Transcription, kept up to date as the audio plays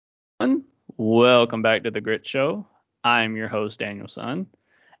Welcome back to the Grit Show. I'm your host, DanielSan.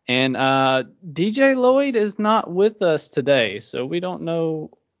 And DJ Lloyd is not with us today, so we don't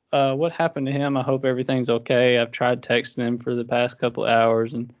know what happened to him. I hope everything's okay. I've tried texting him for the past couple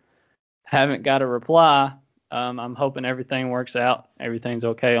hours and haven't got a reply. I'm hoping everything works out. Everything's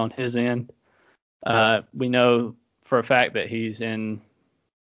okay on his end. We know for a fact that he's in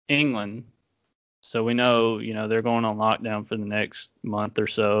England, so we know, they're going on lockdown for the next month or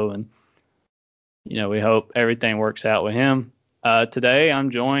so, and we hope everything works out with him. Today, I'm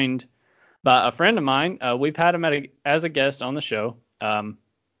joined by a friend of mine. We've had him as a guest on the show. I'm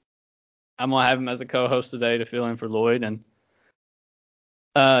going to have him as a co-host today to fill in for Lloyd, and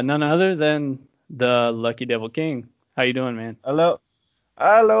none other than the Lucky Devil King. How you doing, man? Hello,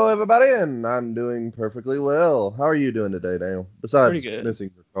 everybody, and I'm doing perfectly well. How are you doing today, Daniel? Pretty Besides good. missing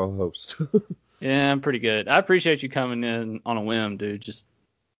your co-host. Yeah, I'm pretty good. I appreciate you coming in on a whim, dude. Just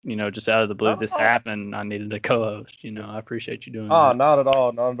out of the blue, Not at this all. happened. I needed a co-host. I appreciate you doing that. Not at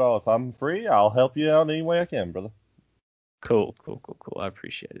all, not at all. If I'm free, I'll help you out any way I can, brother. Cool. I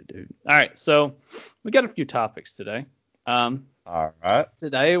appreciate it, dude. All right, so we got a few topics today. All right.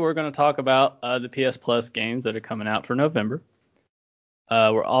 Today we're going to talk about the PS Plus games that are coming out for November.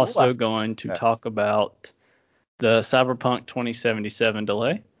 We're also going to talk about the Cyberpunk 2077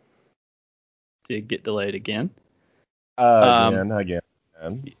 delay. Did get delayed again. Again.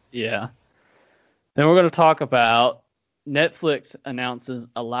 Yeah. Then we're going to talk about Netflix announces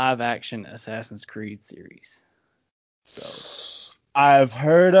a live-action Assassin's Creed series. So I've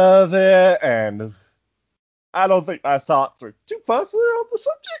heard of it, and I don't think my thoughts are too popular on the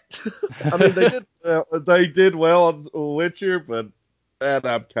subject. I mean, they did well on Witcher, but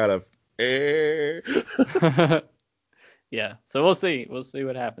I'm kind of yeah, so we'll see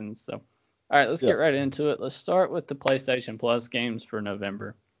what happens. So, all right, let's get right into it. Let's start with the PlayStation Plus games for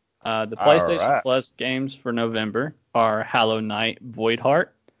November. The PlayStation Plus games for November are Hollow Knight Void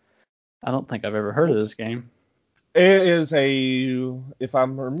Heart. I don't think I've ever heard of this game. It is if I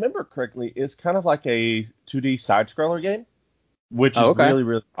remember correctly, it's kind of like a 2D side-scroller game, which is really,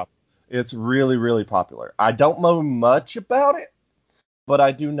 really popular. It's really, really popular. I don't know much about it, but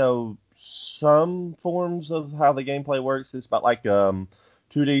I do know some forms of how the gameplay works. It's about like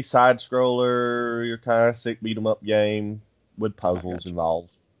 2D side-scroller, your classic beat-em-up game with puzzles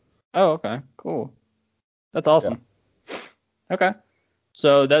involved. Oh, okay. Cool. That's awesome. Yeah. Okay.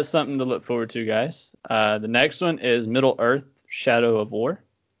 So that's something to look forward to, guys. The next one is Middle-earth: Shadow of War.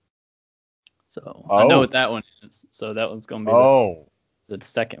 So I know what that one is. So that one's going to be the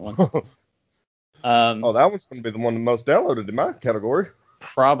second one. That one's going to be the one most downloaded in my category.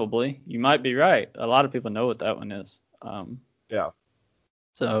 Probably. You might be right. A lot of people know what that one is. Yeah.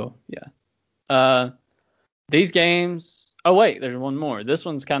 So, yeah. These games... Oh, wait. There's one more. This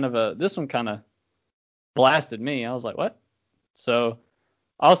one kind of blasted me. I was like, what? So...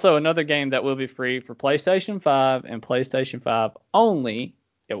 Also, another game that will be free for PlayStation 5 and PlayStation 5 only.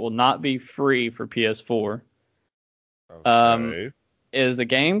 It will not be free for PS4. Okay. Is a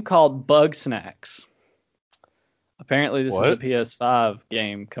game called Bug Snacks. Apparently, this is a PS5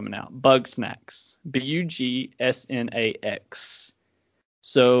 game coming out. Bug Snacks. Bugsnax.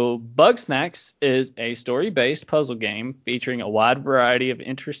 So, Bug Snacks is a story-based puzzle game featuring a wide variety of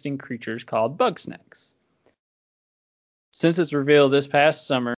interesting creatures called Bug Snacks. Since its reveal this past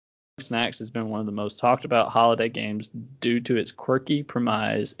summer, Snacks has been one of the most talked about holiday games due to its quirky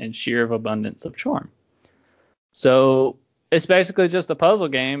premise and sheer abundance of charm. So it's basically just a puzzle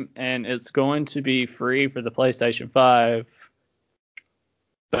game, and it's going to be free for the PlayStation 5,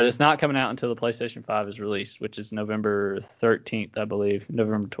 but it's not coming out until the PlayStation 5 is released, which is November 13th, I believe.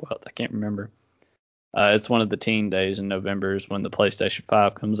 November 12th, I can't remember. It's one of the teen days in November is when the PlayStation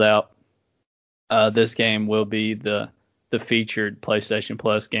 5 comes out. This game will be the featured PlayStation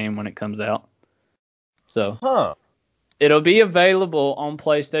Plus game when it comes out. So it'll be available on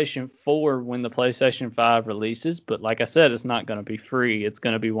PlayStation 4 when the PlayStation 5 releases, but like I said, it's not going to be free. It's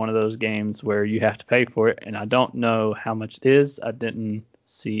going to be one of those games where you have to pay for it, and I don't know how much it is. I didn't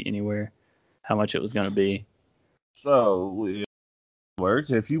see anywhere how much it was going to be. So, in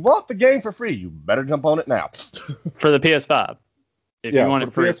words, if you want the game for free, you better jump on it now. For the PS5. If you want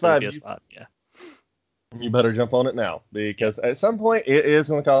it free for the PS5, yeah. You better jump on it now, because at some point it is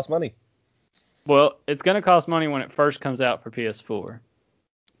going to cost money. Well, it's going to cost money when it first comes out for PS4.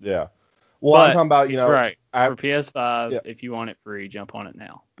 Yeah. Well, I'm talking about, right. For PS5, if you want it free, jump on it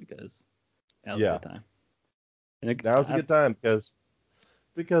now, because now's a good time. Now's a good time,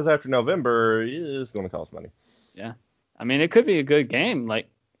 because after November, it is going to cost money. Yeah. I mean, it could be a good game. Like,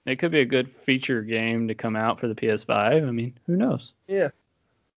 it could be a good feature game to come out for the PS5. I mean, who knows? Yeah.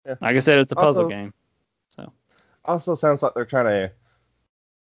 Yeah. Like I said, it's a puzzle game. So also sounds like they're trying to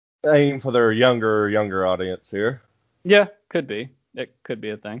aim for their younger audience here. yeah, could be. It could be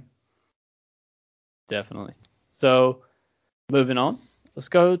a thing. Definitely. So moving on, let's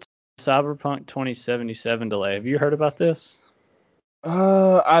go to Cyberpunk 2077 delay. Have you heard about this?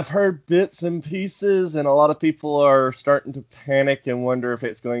 I've heard bits and pieces, and a lot of people are starting to panic and wonder if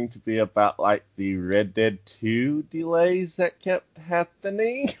it's going to be about like the Red Dead 2 delays that kept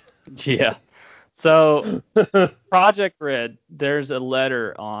happening. Yeah. So Project Red, there's a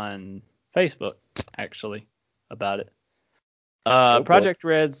letter on Facebook actually about it. Project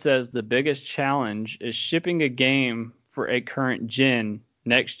Red says the biggest challenge is shipping a game for a current gen,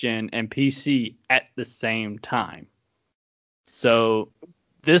 next gen, and PC at the same time. So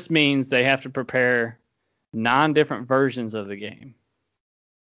this means they have to prepare 9 different versions of the game,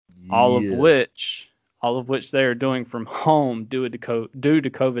 all of which they are doing from home due to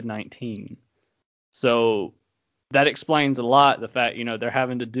COVID-19. So that explains a lot. The fact, they're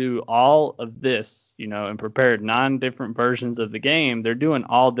having to do all of this, and prepare 9 different versions of the game. They're doing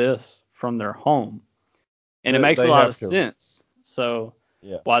all this from their home, and it makes a lot of sense. So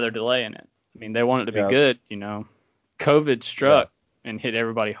why they're delaying it? I mean, they want it to be good. COVID struck and hit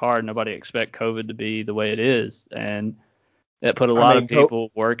everybody hard. Nobody expect COVID to be the way it is, and that put a lot of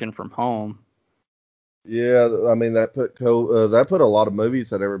people working from home. Yeah, I mean that put a lot of movies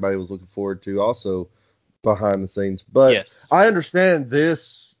that everybody was looking forward to also behind the scenes. But I understand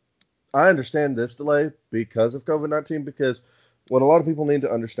this delay because of COVID-19, because what a lot of people need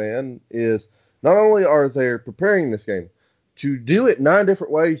to understand is not only are they preparing this game to do it 9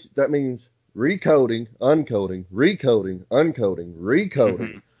 different ways, that means recoding, uncoding, recoding, uncoding,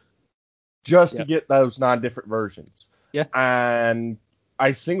 recoding, just to get those 9 different versions. Yeah. And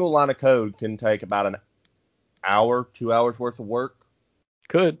a single line of code can take about an hour, 2 hours worth of work.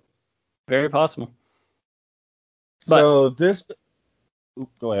 Could. Very possible. So this...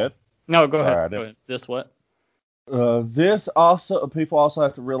 Go ahead. No, go ahead. This what? This also, people also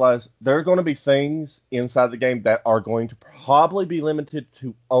have to realize there are going to be things inside the game that are going to probably be limited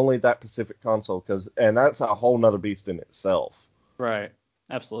to only that specific console, and that's a whole nother beast in itself. Right.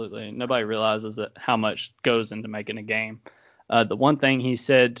 Absolutely. Nobody realizes how much goes into making a game. The one thing he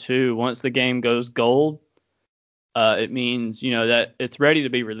said too, once the game goes gold, it means, that it's ready to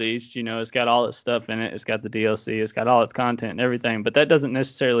be released. It's got all its stuff in it. It's got the DLC. It's got all its content and everything. But that doesn't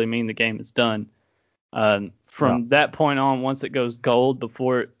necessarily mean the game is done. From that point on, once it goes gold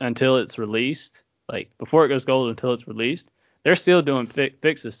until it's released, before it goes gold until it's released, they're still doing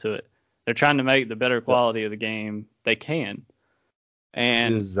fixes to it. They're trying to make the better quality of the game they can.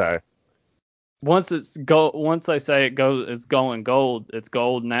 And once they say it's going gold, it's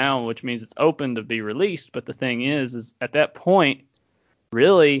gold now, which means it's open to be released. But the thing is at that point,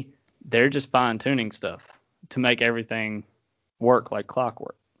 really, they're just fine tuning stuff to make everything work like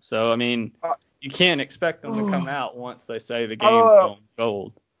clockwork. So, I mean, you can't expect them to come out once they say the game's going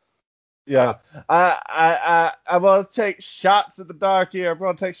gold. Yeah, I'm gonna take shots at the dark here. I'm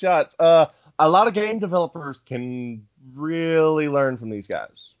gonna take shots. A lot of game developers can really learn from these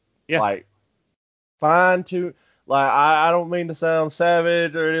guys. Yeah. Fine tune. I don't mean to sound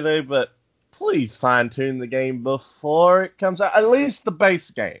savage or anything, but please fine tune the game before it comes out. At least the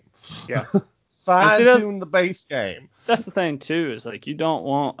base game. Yeah. Fine tune the base game. That's the thing too, is you don't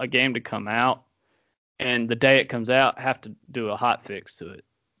want a game to come out and the day it comes out have to do a hot fix to it.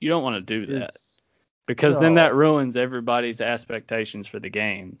 You don't want to do that because then that ruins everybody's expectations for the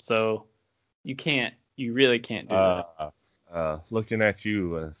game. So you really can't do that. Looking at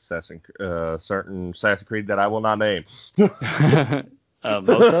you, certain Assassin's Creed that I will not name. Most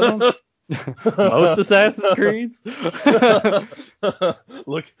of them? Most Assassin's Creeds?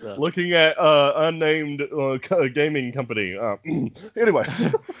 Looking at unnamed gaming company. Anyways.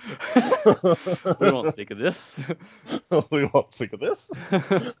 We won't speak of this.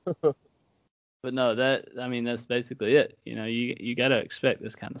 But no, that's basically it. You got to expect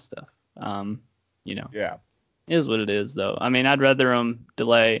this kind of stuff. Yeah. It is what it is, though. I mean, I'd rather them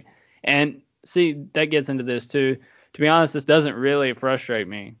delay. And see, that gets into this, too. To be honest, this doesn't really frustrate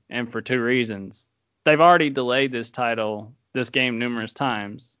me, and for 2 reasons. They've already delayed this game numerous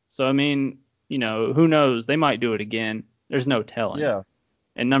times. So, I mean, who knows? They might do it again. There's no telling. Yeah.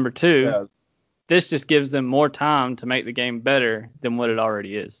 And number 2, this just gives them more time to make the game better than what it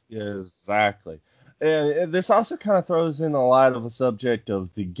already is. Exactly. And this also kind of throws in the light of a subject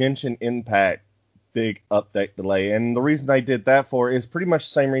of the Genshin Impact big update delay. And the reason they did that for is pretty much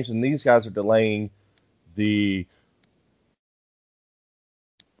the same reason these guys are delaying the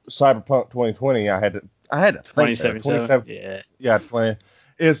Cyberpunk 2020. I had to think there. 2077. Yeah. Yeah, 20.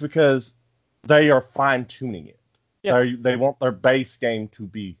 is because they are fine tuning it. Yeah. They want their base game to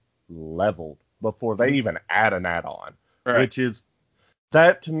be leveled before they even add an add-on, Right. which is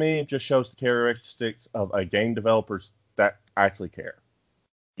that to me just shows the characteristics of a game developers that actually care.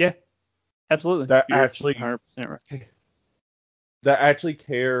 Yeah, absolutely. That You're actually 100% right. That actually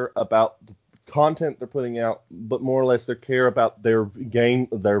care about the content they're putting out, but more or less they care about their game,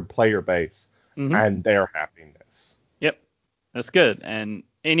 their player base, and their happiness. Yep, that's good. And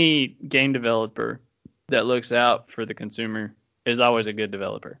any game developer that looks out for the consumer is always a good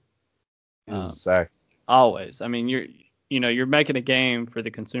developer. Exactly. Always. I mean, you're making a game for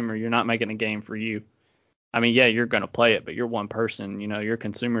the consumer. You're not making a game for you. I mean, yeah, you're going to play it, but you're one person. Your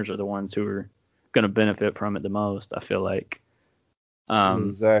consumers are the ones who are going to benefit from it the most, I feel like.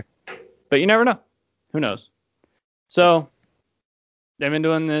 Exactly. But you never know. Who knows? So they've been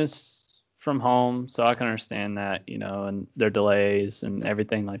doing this from home, so I can understand that, and their delays and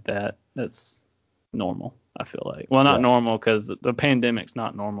everything like that. That's normal, I feel like. Well, not normal because the pandemic's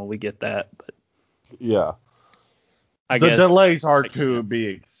not normal. We get that, but yeah, I the guess delays are to be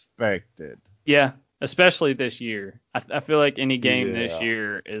expected. Yeah, especially this year. I feel like any game this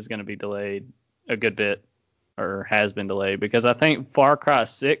year is going to be delayed a good bit, or has been delayed, because I think Far Cry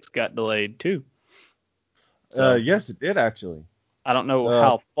 6 got delayed too. So, yes, it did actually. I don't know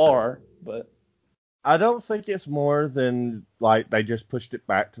how far, but I don't think it's more than like they just pushed it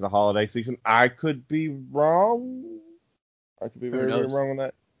back to the holiday season. I could be wrong. I could be very, very wrong on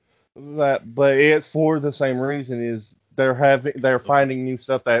that. But it's for the same reason: is they're finding new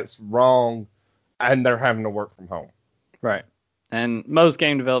stuff that's wrong, and they're having to work from home. Right. And most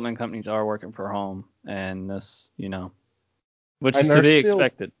game development companies are working from home, and this, which is to be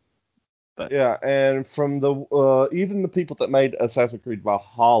expected. But yeah, and from the even the people that made Assassin's Creed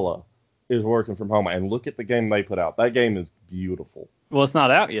Valhalla is working from home, and look at the game they put out. That game is beautiful. Well, it's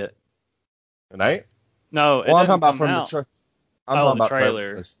not out yet. It ain't? No, well, I'm talking about from the I'm talking about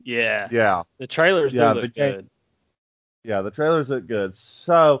trailer. Yeah. Yeah. The trailers do look good. Yeah, the trailers look good.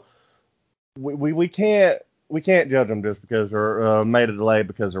 So we can't judge them just because they're made a delay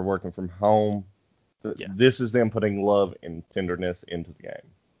because they're working from home. Yeah. This is them putting love and tenderness into the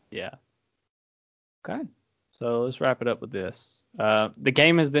game. Yeah. Okay. So let's wrap it up with this. The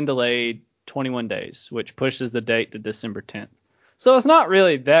game has been delayed 21 days, which pushes the date to December 10th. So it's not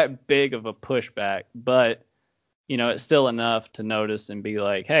really that big of a pushback, but it's still enough to notice and be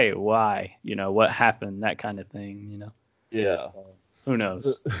like, hey, why? What happened? That kind of thing, Yeah. Who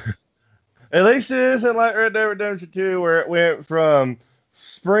knows? At least it isn't like Red Dead Redemption 2 where it went from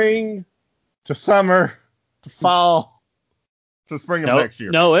spring to summer to fall to spring of next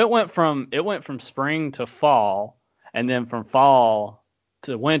year. No, it went from spring to fall, and then from fall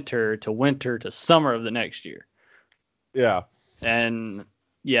to winter to summer of the next year. Yeah. And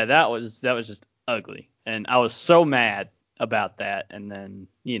yeah, that was just ugly. And I was so mad about that. And then,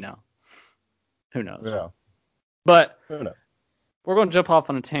 who knows? Yeah. But who knows? We're going to jump off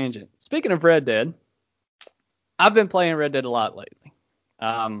on a tangent. Speaking of Red Dead, I've been playing Red Dead a lot lately.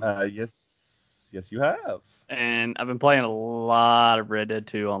 Yes, you have. And I've been playing a lot of Red Dead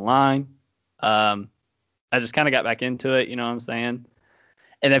 2 online. I just kind of got back into it, you know what I'm saying?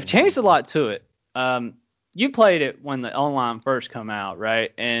 And they've changed a lot to it. You played it when the online first come out,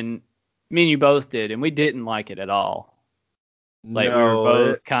 right? And me and you both did, and we didn't like it at all. Like, we were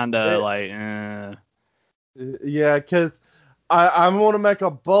both kind of like, Yeah, because I'm going to make a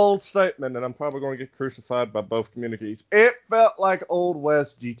bold statement, and I'm probably going to get crucified by both communities. It felt like Old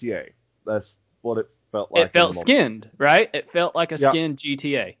West GTA. That's what it felt like. It felt skinned, right? It felt like a skinned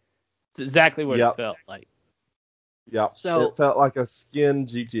GTA. It's exactly what it felt like. Yeah, so it felt like a skinned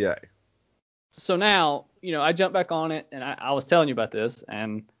GTA. So now, I jumped back on it, and I was telling you about this,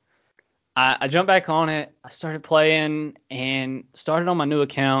 and I jumped back on it. I started playing and started on my new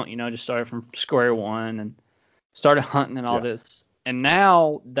account, just started from square one and started hunting and all this. And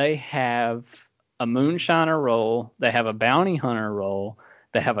now they have a moonshiner role, they have a bounty hunter role,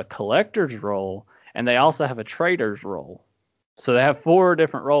 they have a collector's role, and they also have a trader's role. So they have 4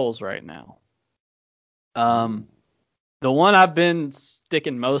 different roles right now. The one I've been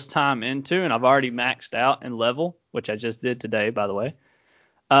sticking most time into, and I've already maxed out in level, which I just did today, by the way.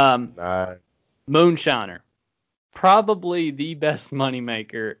 Nice. Moonshiner. Probably the best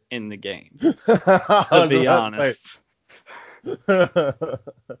moneymaker in the game, to be honest.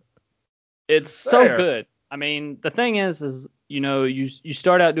 It's so good. I mean, the thing is you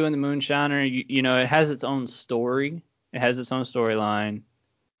start out doing the Moonshiner, it has its own story. It has its own storyline.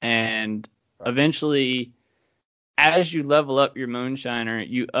 And eventually, as you level up your Moonshiner,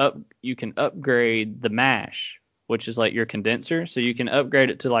 you can upgrade the mash, which is like your condenser, so you can upgrade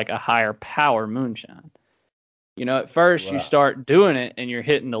it to like a higher power moonshine. At first you start doing it and you're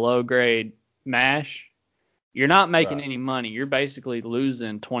hitting the low grade mash. You're not making any money. You're basically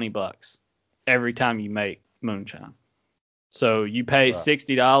losing $20 every time you make moonshine. So you pay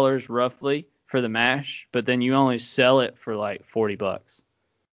 $60 roughly for the mash, but then you only sell it for like $40.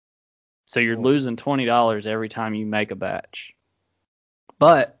 So you're losing $20 every time you make a batch.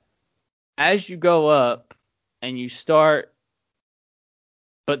 But as you go up and you start,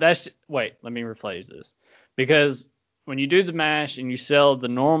 let me rephrase this. Because when you do the mash and you sell the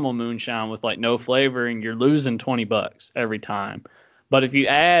normal moonshine with like no flavoring, you're losing $20 every time. But if you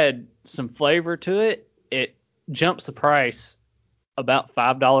add some flavor to it, it jumps the price about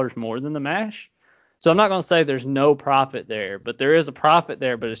 $5 more than the mash. So I'm not going to say there's no profit there, but there is a profit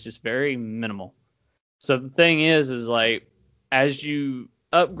there, but it's just very minimal. So the thing is like as you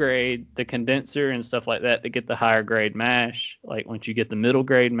upgrade the condenser and stuff like that to get the higher grade mash, like once you get the middle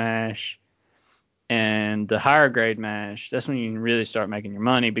grade mash and the higher grade mash, that's when you can really start making your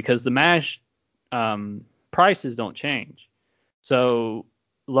money, because the mash prices don't change. So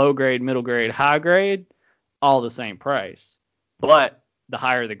low grade, middle grade, high grade, all the same price. But the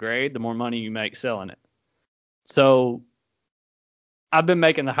higher the grade, the more money you make selling it. So I've been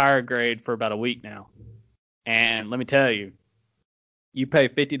making the higher grade for about a week now. And let me tell you, you pay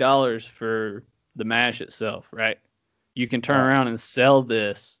 $50 for the mash itself, right? You can turn around and sell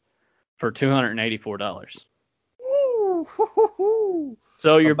this for $284.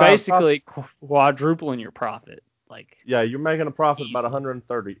 So you're basically quadrupling your profit. You're making a profit about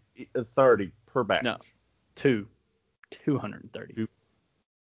 130 per batch. No, 230.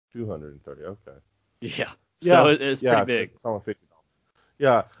 230. Okay. Yeah. So it's pretty big. It's only $50.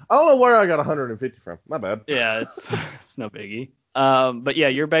 Yeah. I don't know where I got 150 from. My bad. Yeah, it's no biggie. But yeah,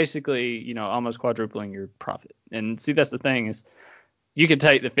 you're basically, almost quadrupling your profit. And see, that's the thing is you could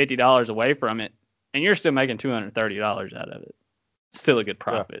take the $50 away from it and you're still making $230 out of it. Still a good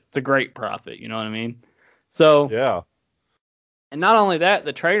profit. Yeah. It's a great profit. You know what I mean? So, yeah. And not only that,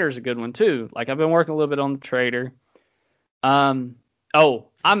 the trader's a good one too. Like I've been working a little bit on the trader. I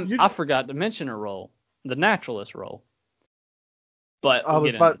forgot to mention a role, the naturalist role. But I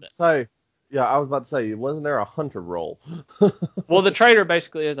was about to say, wasn't there a hunter role? Well, the trader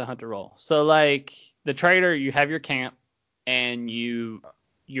basically is a hunter role. So like the trader, you have your camp and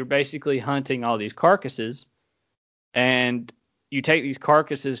you're basically hunting all these carcasses, and you take these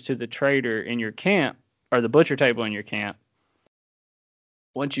carcasses to the trader in your camp, or the butcher table in your camp.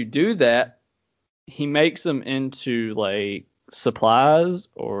 Once you do that, he makes them into like supplies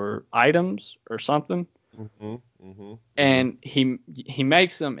or items or something. And he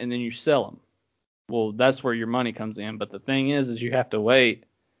makes them and then you sell them. Well, that's where your money comes in. But the thing is you have to wait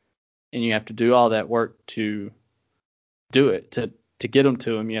and you have to do all that work to do it, to get them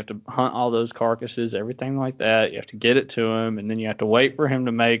to him. You have to hunt all those carcasses, everything like that. You have to get it to him, and then you have to wait for him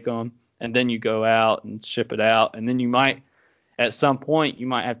to make them, and then you go out and ship it out. And then you might, at some point, you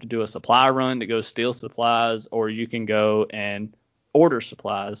might have to do a supply run to go steal supplies, or you can go and order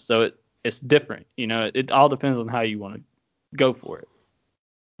supplies. So it's different. It all depends on how you want to go for it.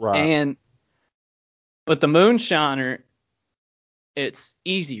 Right. But the moonshiner, it's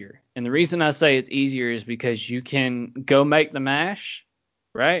easier. And the reason I say it's easier is because you can go make the mash,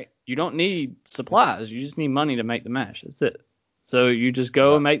 right? You don't need supplies. You just need money to make the mash. That's it. So you just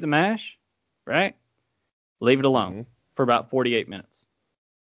go and make the mash, right? Leave it alone for about 48 minutes.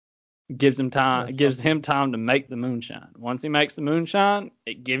 Gives him time. It gives him time to make the moonshine. Once he makes the moonshine,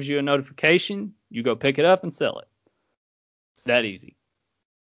 it gives you a notification. You go pick it up and sell it. That easy.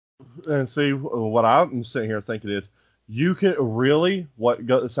 And see, what I'm sitting here thinking is, you can really,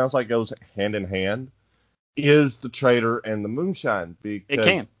 it sounds like goes hand in hand, is the trader and the moonshine. Because it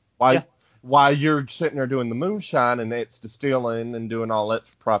can. While you're sitting there doing the moonshine and it's distilling and doing all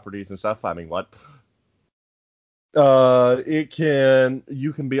its properties and stuff, I mean,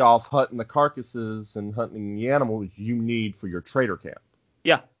 you can be off hunting the carcasses and hunting the animals you need for your trader camp.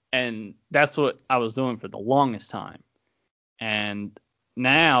 Yeah, and that's what I was doing for the longest time. And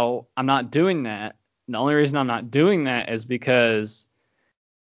now I'm not doing that. The only reason I'm not doing that is because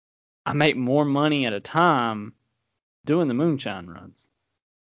I make more money at a time doing the moonshine runs.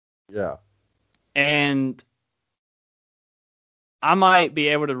 Yeah. And I might be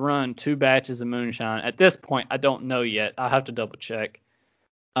able to run 2 batches of moonshine. At this point, I don't know yet. I'll have to double check.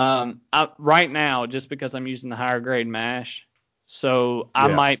 Right now, just because I'm using the higher grade mash, so I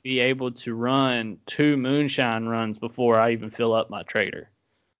might be able to run 2 moonshine runs before I even fill up my trader.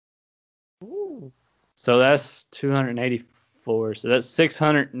 Ooh. So that's 284. So that's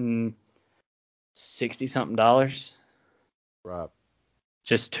 600 and $60-something. Right.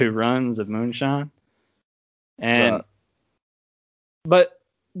 Just 2 runs of moonshine. And Right. but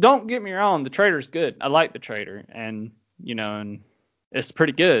don't get me wrong, the trader's good. I like the trader, and and it's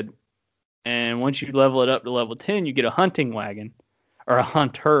pretty good. And once you level it up to level 10, you get a hunting wagon, or a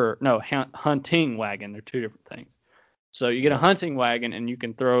hunting wagon. They're 2 different things. So you get a hunting wagon, and you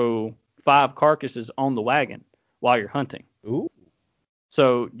can throw 5 carcasses on the wagon while you're hunting. Ooh.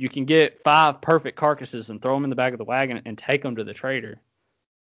 So you can get 5 perfect carcasses and throw them in the back of the wagon and take them to the trader.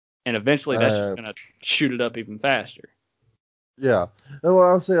 And eventually that's just going to shoot it up even faster. Yeah. And what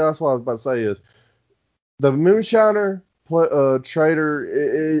I'm saying, that's what I was about to say is the moonshiner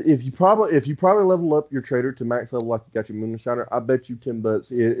trader. If you probably level up your trader to max level like you got your moonshiner, I bet you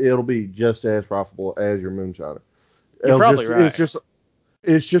 $10 it'll be just as profitable as your moonshiner. You're probably right.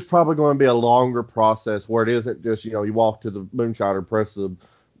 It's just probably going to be a longer process where it isn't just, you walk to the moonshiner, press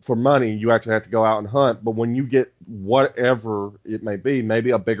for money, you actually have to go out and hunt. But when you get whatever it may be,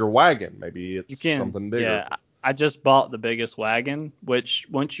 maybe a bigger wagon, maybe it's something bigger. Yeah, I just bought the biggest wagon, which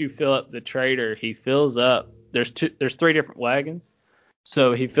once you fill up the trader, he fills up. There's 3 different wagons.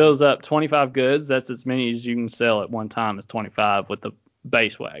 So he fills up 25 goods. That's as many as you can sell at one time as 25 with the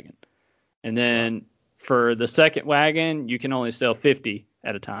base wagon. And then for the second wagon, you can only sell 50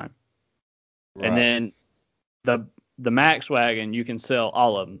 at a time. Right. And then the max wagon, you can sell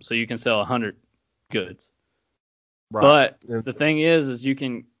all of them. So you can sell 100 goods. Right. But the thing is you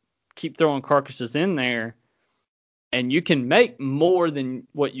can keep throwing carcasses in there, and you can make more than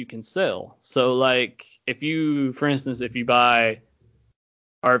what you can sell. So like for instance, if you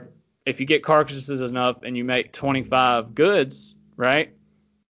get carcasses enough and you make 25 goods, right?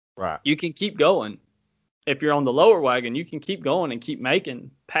 Right. You can keep going. If you're on the lower wagon, you can keep going and keep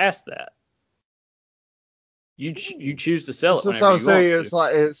making past that. You choose to sell it whenever you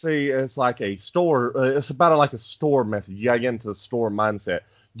want to. It's like a store. It's about like a store method. You gotta get into the store mindset.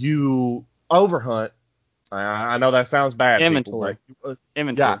 You overhunt. I know that sounds bad. Inventory.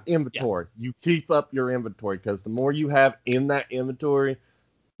 Inventory. Yeah, inventory. Yeah. You keep up your inventory because the more you have in that inventory,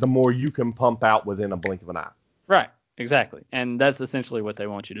 the more you can pump out within a blink of an eye. Right. Exactly. And that's essentially what they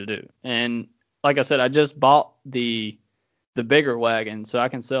want you to do. And like I said, I just bought the bigger wagon so I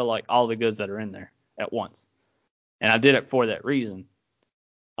can sell like all the goods that are in there at once. And I did it for that reason.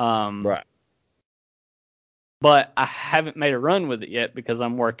 Right. But I haven't made a run with it yet because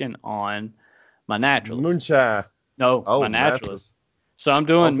I'm working on my naturalist. Moonshine. No, my naturalist. So I'm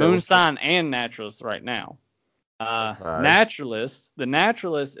doing moonshine and naturalist right now. Naturalist. The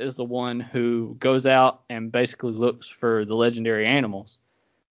naturalist is the one who goes out and basically looks for the legendary animals.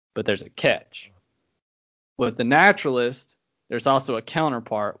 But there's a catch. With the naturalist, there's also a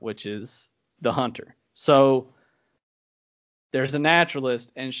counterpart, which is the hunter. So there's a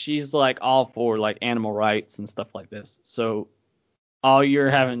naturalist, and she's like all for like animal rights and stuff like this. So what you're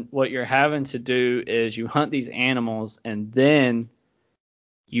having to do is you hunt these animals, and then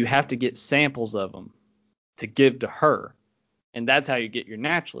you have to get samples of them to give to her, and that's how you get your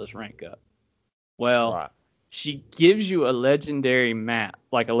naturalist rank up. Well, she gives you a legendary map,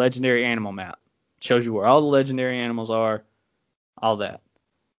 like a legendary animal map. Shows you where all the legendary animals are, all that.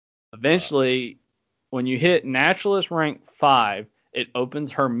 Eventually, when you hit naturalist rank 5, it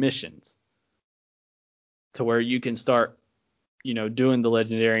opens her missions to where you can start, doing the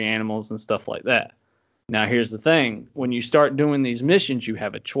legendary animals and stuff like that. Now, here's the thing. When you start doing these missions, you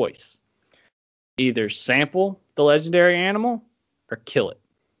have a choice. Either sample the legendary animal or kill it.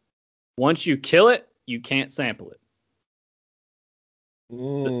 Once you kill it, you can't sample it.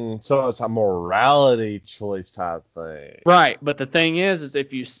 So it's a morality choice type thing. Right, but the thing is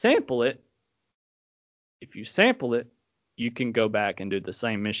if you sample it, you can go back and do the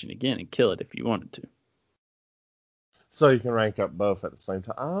same mission again and kill it if you wanted to. So you can rank up both at the same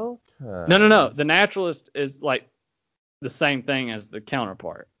time. Okay. No. The naturalist is like the same thing as the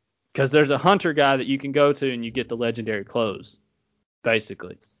counterpart. Because there's a hunter guy that you can go to and you get the legendary clothes,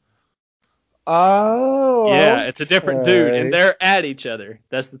 basically. Oh, yeah, okay. It's a different dude, and they're at each other.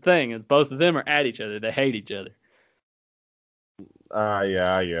 That's the thing, is both of them are at each other. They hate each other.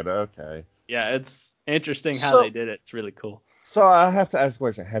 Yeah, I get it. Okay. Yeah, it's interesting how they did it. It's really cool. So I have to ask a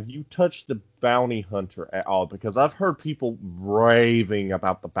question. Have you touched the bounty hunter at all? Because I've heard people raving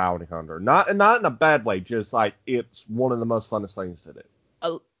about the bounty hunter. Not in a bad way, just like it's one of the most funnest things to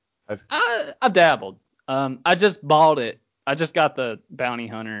do. I dabbled. I just bought it. I just got the bounty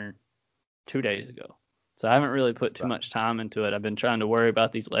hunter 2 days ago. So I haven't really put too much time into it. I've been trying to worry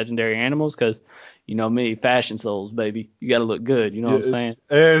about these legendary animals because, me, fashion souls, baby. You got to look good. You know what I'm saying?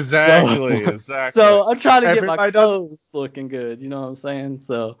 Exactly. So I'm trying to get my clothes looking good. You know what I'm saying?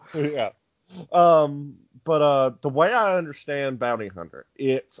 So yeah. But the way I understand Bounty Hunter,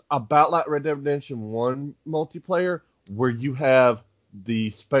 it's about like Red Dead Redemption 1 multiplayer, where you have the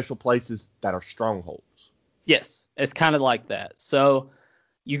special places that are strongholds. Yes, it's kind of like that. So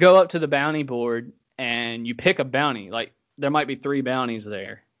you go up to the bounty board and you pick a bounty. Like there might be 3 bounties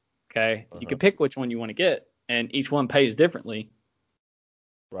there. Okay. You can pick which one you want to get, and each one pays differently.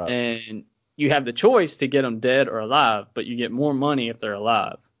 Right. And you have the choice to get them dead or alive, but you get more money if they're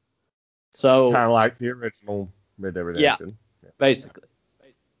alive. So kind of like the original Red Dead Redemption. Yeah, basically.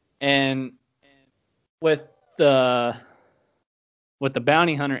 And with the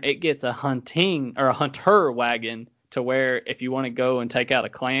bounty hunter, it gets a hunter wagon to where if you want to go and take out a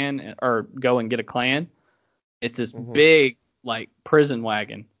clan or go and get a clan, it's this big like prison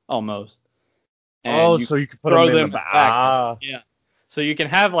wagon almost. And so you can put throw them in the back. Yeah. So you can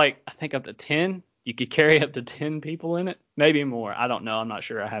have like I think up to 10. You could carry up to 10 people in it, maybe more. I don't know. I'm not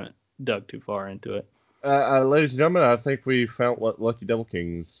sure. I haven't dug too far into it. Ladies and gentlemen, I think we found what Lucky Devil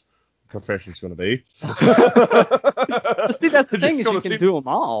King's profession is going to be. See, that's the thing is you can do them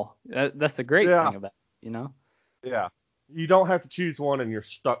all. That's the great thing about it, you know? Yeah. You don't have to choose one and you're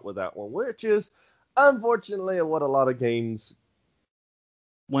stuck with that one, which is unfortunately what a lot of games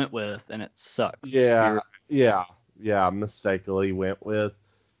went with, and it sucks. Yeah, mistakenly went with.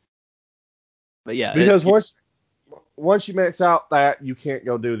 But yeah. Because once you max out that, you can't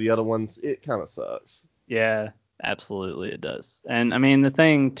go do the other ones. It kind of sucks. Yeah, absolutely it does. And I mean, the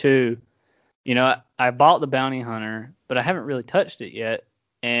thing too, you know, I bought the Bounty Hunter, but I haven't really touched it yet.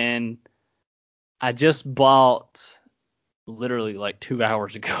 And I just bought literally like 2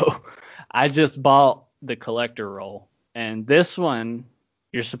 hours ago. I just bought the collector roll. And this one,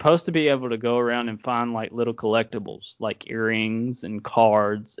 you're supposed to be able to go around and find like little collectibles, like earrings and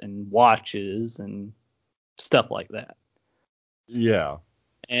cards and watches and stuff like that. Yeah.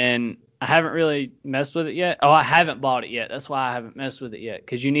 And I haven't really messed with it yet. Oh, I haven't bought it yet. That's why I haven't messed with it yet.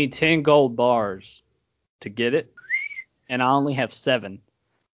 Because you need 10 gold bars to get it. And I only have 7.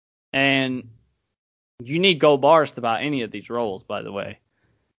 And you need gold bars to buy any of these rolls, by the way.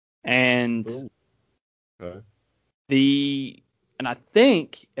 And and I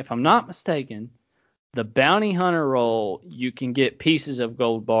think, if I'm not mistaken, the Bounty Hunter roll, you can get pieces of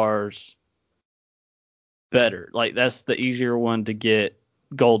gold bars better. Like, that's the easier one to get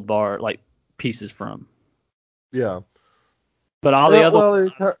gold bar, like, pieces from. Yeah. But all the other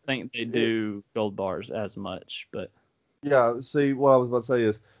ones, I don't think they do gold bars as much. But yeah, see, what I was about to say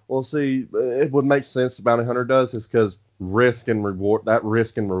is, well, see, it would make sense the Bounty Hunter does is because risk and reward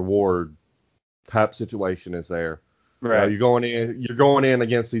type situation is there. Right. You're going in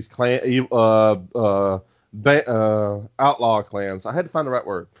against these outlaw clans. I had to find the right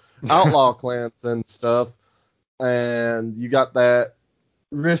word. Outlaw clans and stuff, and you got that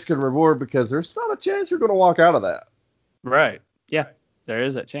risk and reward because there's not a chance you're going to walk out of that. Right. Yeah, there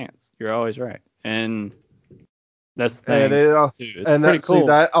is that chance. You're always right, and that's the thing. And pretty cool.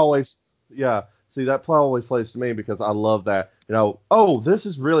 See, that play always plays to me because I love that. This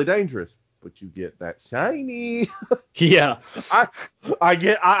is really dangerous, but you get that shiny. Yeah.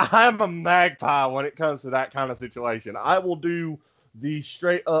 I'm a magpie when it comes to that kind of situation. I will do the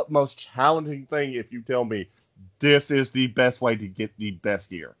straight up most challenging thing if you tell me this is the best way to get the best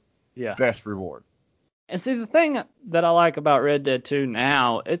gear. Yeah. Best reward. And see, the thing that I like about Red Dead 2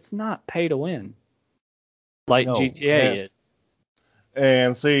 now, it's not pay to win like GTA is.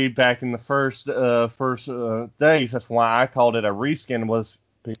 And see, back in the first days, that's why I called it a reskin, was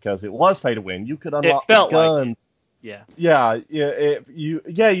because it was pay to win. You could unlock the guns. Like yeah.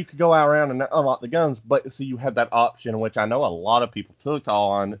 You could go out around and unlock the guns, but see, you had that option, which I know a lot of people took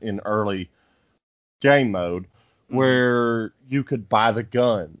on in early game mode, where you could buy the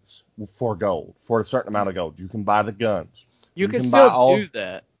guns for gold, for a certain amount of gold. You can buy the guns. You can still do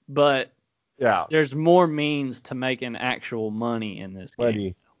that, but yeah, there's more means to making actual money in this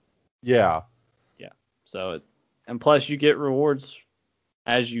game. Yeah. Yeah. So, and plus you get rewards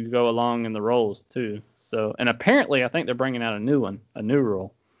as you go along in the rolls too. So, and apparently I think they're bringing out a new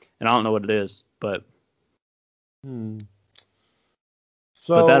roll, and I don't know what it is, but. So,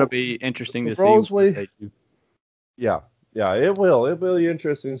 but that'll be interesting to see what they do. Yeah, it will. It will be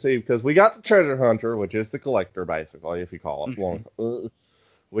interesting to see because we got the treasure hunter, which is the collector, basically, if you call it.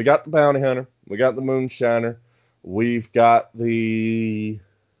 We got the bounty hunter. We got the moonshiner. We've got the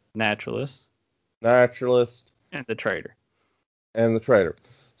naturalist, and the trader.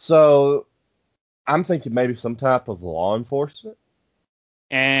 So I'm thinking maybe some type of law enforcement.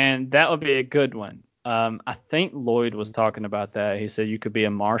 And that would be a good one. I think Lloyd was talking about that. He said you could be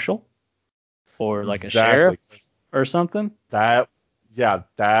a marshal or like a sheriff or something. That Yeah,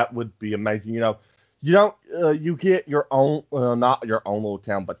 that would be amazing. You don't you get your own not your own little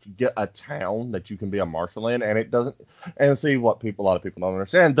town, but you get a town that you can be a marshal in, and it doesn't. And see what a lot of people don't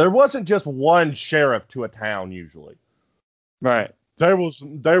understand. There wasn't just one sheriff to a town usually. Right. There was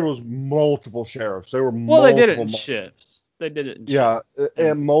multiple sheriffs. There were Well, they did it multiple in shifts. They did it in yeah, shifts.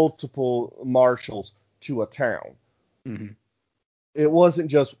 and multiple marshals to a town. Mm-hmm. It wasn't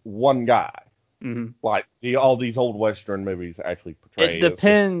just one guy. Mm-hmm. Like all these old Western movies actually portray. It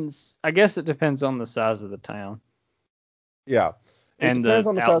depends. I guess it depends on the size of the town. Yeah, it And depends the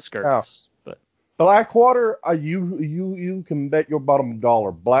on the size of the town. outskirts. But Blackwater, you can bet your bottom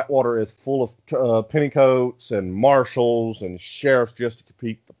dollar. Blackwater is full of pennycoats and marshals and sheriffs just to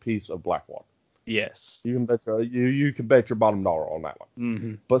compete the piece of Blackwater. yes. You can bet you can bet your bottom dollar on that one.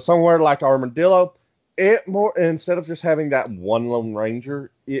 Mm-hmm. But somewhere like Armadillo, instead of just having that one lone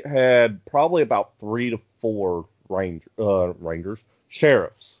ranger, it had probably about 3 to 4 rangers,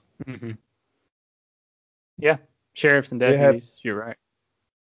 sheriffs. Mm-hmm. Yeah. Sheriffs and It had deputies. You're right.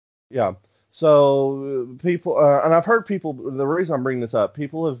 Yeah. So people, and I've heard people. The reason I'm bringing this up,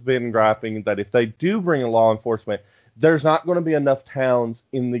 people have been griping that if they do bring a law enforcement, there's not going to be enough towns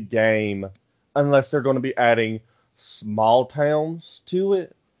in the game unless they're going to be adding small towns to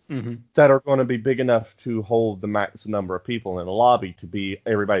it Mm-hmm. that are going to be big enough to hold the max number of people in a lobby to be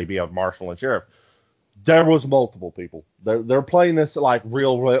everybody be a marshal and sheriff. There was multiple people. They're playing this like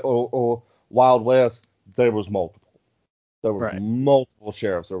real or Wild West. There was multiple. There was Right. multiple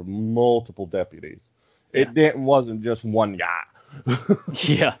sheriffs. There were multiple deputies. Yeah. Wasn't just one guy.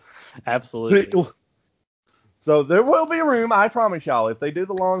 Yeah. Absolutely. So there will be room, I promise y'all. If they do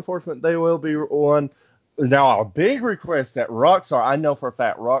the law enforcement, there will be one. Now, a big request at Rockstar, I know for a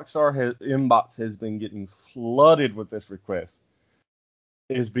fact, inbox has been getting flooded with this request,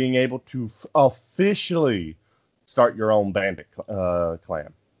 is being able to officially start your own bandit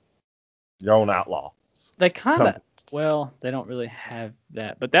clan, your own outlaw. They kind of, well, they don't really have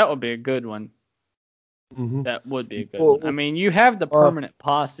that, but that would be a good one. Mm-hmm. That would be a good one. I mean, you have the permanent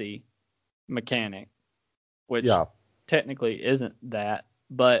posse mechanic, which yeah. technically isn't that,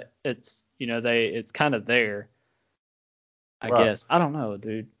 but it's, it's kind of there, I guess. I don't know,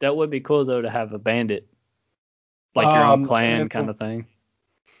 dude. That would be cool, though, to have a bandit, like your own clan kind of thing.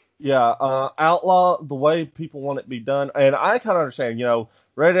 Yeah, Outlaw, the way people want it to be done, and I kind of understand,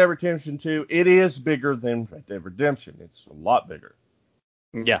 Red Dead Redemption 2, it is bigger than Red Dead Redemption. It's a lot bigger.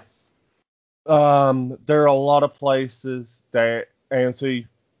 Yeah. There are a lot of places that, and see,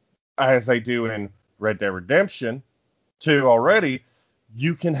 as they do in Red Dead Redemption 2 already,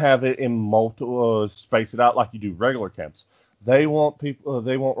 you can have it in multiple, space it out like you do regular camps. They want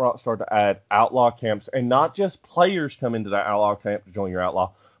Rockstar to add outlaw camps, and not just players come into that outlaw camp to join your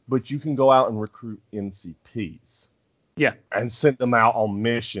outlaw, but you can go out and recruit NCPs. Yeah. And send them out on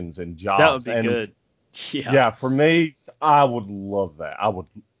missions and jobs. That would be good. Yeah, for me, I would love that. I would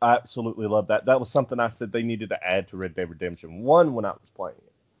absolutely love that. That was something I said they needed to add to Red Dead Redemption 1 when I was playing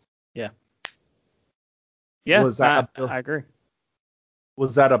it. Yeah. Yeah, I agree.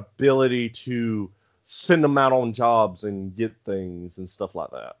 Was that ability to send them out on jobs and get things and stuff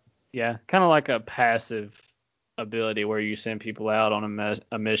like that. Yeah, kind of like a passive ability where you send people out on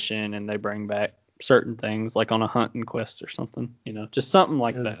a mission and they bring back certain things, like on a hunting quest or something, just something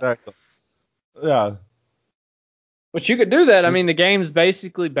like that. Exactly. Yeah. But you could do that. I mean, the game's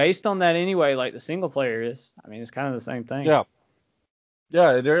basically based on that anyway, like the single player is. I mean, it's kind of the same thing. Yeah.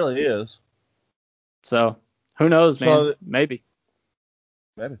 Yeah, it really is. So, who knows, man? Maybe.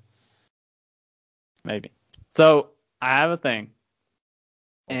 So, I have a thing.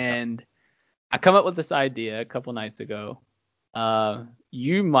 And I come up with this idea a couple nights ago.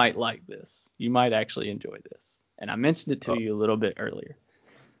 You might like this. You might actually enjoy this. And I mentioned it to you a little bit earlier.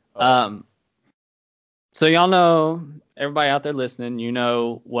 So y'all know, everybody out there listening, you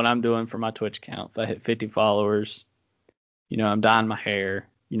know what I'm doing for my Twitch account. If I hit 50 followers, I'm dyeing my hair,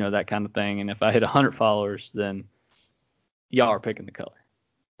 that kind of thing. And if I hit 100 followers, then y'all are picking the color.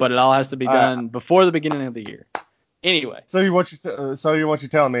 But it all has to be done before the beginning of the year. Anyway. So what you're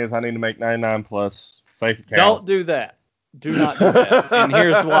telling me is I need to make 99 plus fake account. Don't do that. Do not do that. And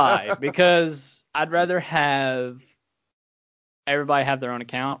here's why. Because I'd rather have everybody have their own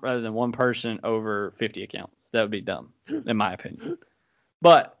account rather than one person over 50 accounts. That would be dumb, in my opinion.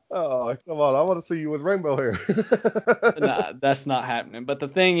 But oh, come on, I want to see you with rainbow hair. Nah, that's not happening. But the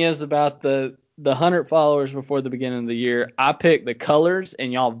thing is about the 100 followers before the beginning of the year, I pick the colors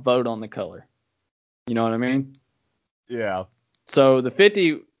and y'all vote on the color. You know what I mean? Yeah. So the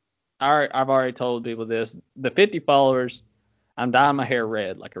 50, I've already told people this. The 50 followers, I'm dyeing my hair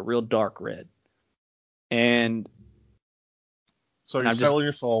red, like a real dark red. And So you're selling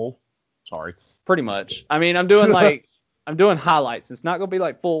your soul. Sorry. Pretty much. I mean, I'm doing highlights. It's not going to be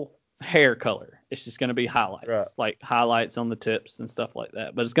like full hair color. It's just going to be highlights, right. Like highlights on the tips and stuff like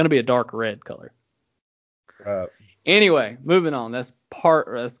that. But it's going to be a dark red color. Right. Anyway, moving on. That's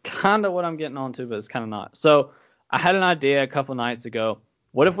kind of what I'm getting onto, but it's kind of not. So I had an idea a couple nights ago.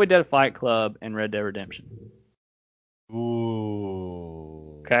 What if we did a Fight Club in Red Dead Redemption?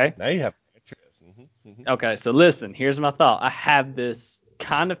 Ooh. Okay. Now you have interest. Okay, so listen. Here's my thought. I have this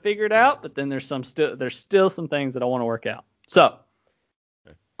kind of figured out, but then there's still some things that I want to work out. So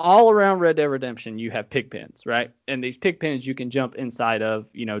all around Red Dead Redemption, you have pig pens, right? And these pig pens you can jump inside of,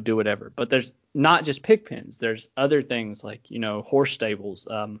 do whatever. But there's not just pig pens. There's other things like, horse stables,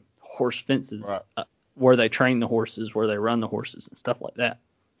 horse fences, right. Where they train the horses, where they run the horses and stuff like that.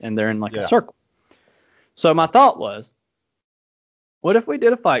 And they're in like a circle. So my thought was, what if we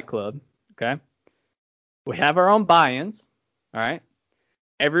did a Fight Club? Okay. We have our own buy-ins. All right.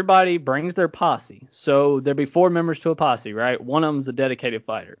 Everybody brings their posse. So there'd be 4 members to a posse, right? One of them's a dedicated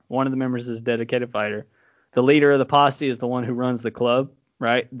fighter. One of the members is a dedicated fighter. The leader of the posse is the one who runs the club,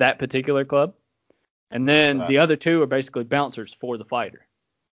 right? That particular club. And then the other 2 are basically bouncers for the fighter.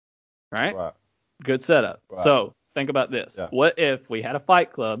 Right? Good setup. Right. So think about this. Yeah. What if we had a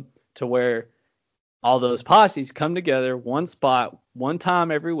Fight Club to where all those posses come together, one spot, one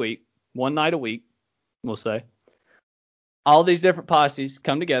time every week, one night a week, we'll say. All these different posses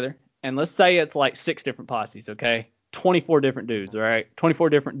come together, and let's say it's like 6 different posses, okay? 24 different dudes, all right?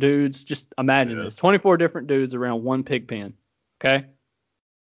 24 different dudes. Just imagine this. 24 different dudes around one pig pen, okay?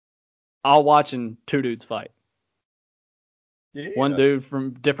 All watching 2 dudes fight. Yeah. One dude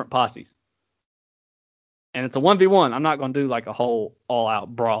from different posses. And it's a 1v1. I'm not going to do like a whole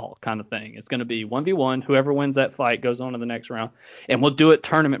all-out brawl kind of thing. It's going to be 1v1. Whoever wins that fight goes on to the next round. And we'll do it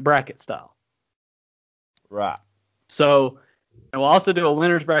tournament bracket style. Right. So, and we'll also do a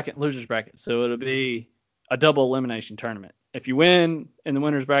winner's bracket and loser's bracket. So it'll be a double elimination tournament. If you win in the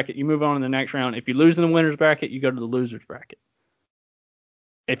winner's bracket, you move on to the next round. If you lose in the winner's bracket, you go to the loser's bracket.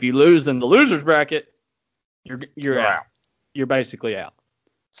 If you lose in the loser's bracket, you're out. You're basically out.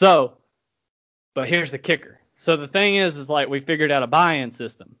 So, but here's the kicker. So the thing is like we figured out a buy-in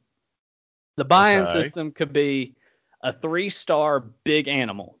system. The buy-in system could be a 3-star big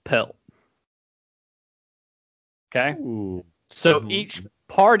animal pelt. Okay. Ooh. So each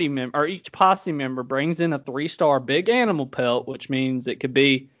party member or each posse member brings in a 3-star big animal pelt, which means it could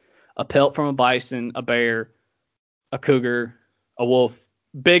be a pelt from a bison, a bear, a cougar, a wolf,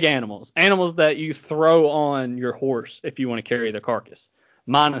 big animals that you throw on your horse if you want to carry the carcass,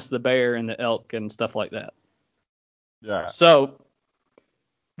 minus the bear and the elk and stuff like that. Yeah. So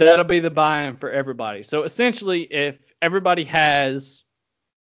that'll be the buy-in for everybody. So essentially, if everybody has,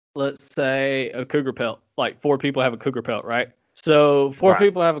 let's say, a cougar pelt, like 4 people have a cougar pelt, right? So 4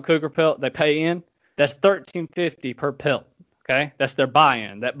 people have a cougar pelt, they pay in. That's $13.50 per pelt. Okay, that's their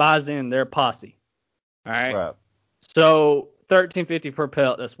buy-in. That buys in their posse. All right. So $13.50 per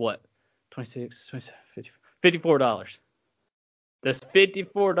pelt. That's what? 26, 27, 54. $54. That's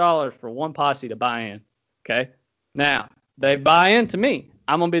 $54 for one posse to buy in. Okay. Now they buy into me.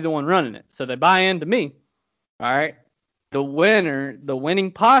 I'm gonna be the one running it. So they buy into me. All right. The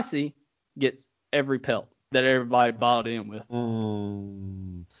winning posse gets every pelt that everybody bought in with.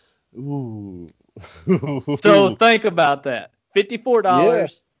 Ooh. So think about that.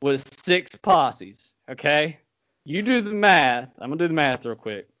 $54 was 6 posses. Okay. You do the math. I'm gonna do the math real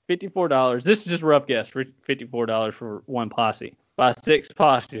quick. $54. This is just a rough guess for $54 for one posse. By 6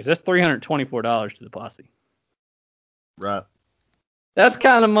 posses, that's $324 to the posse. Right. That's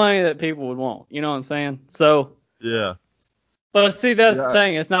kind of money that people would want. You know what I'm saying? So. Yeah. But see, that's the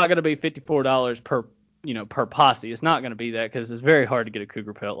thing. It's not going to be $54 per posse. It's not going to be that because it's very hard to get a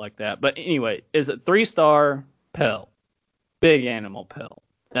cougar pelt like that. But anyway, is it 3-star pelt, big animal pelt?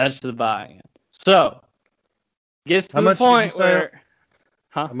 That's the buy-in. So gets to the point where.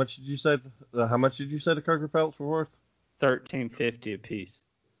 How much did you say? How much did you say the cougar pelts were worth? $13.50 a piece.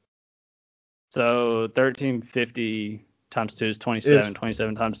 So $13.50 times 2 is 27.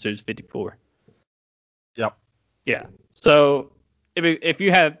 27 times 2 is 54. Yep. Yeah. So if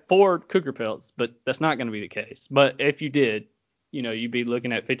you had 4 cougar pelts, but that's not going to be the case. But if you did, you'd be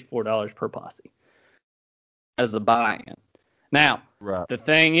looking at $54 per posse as a buy-in. Now, the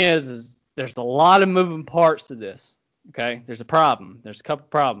thing is there's a lot of moving parts to this. Okay, there's a problem. There's a couple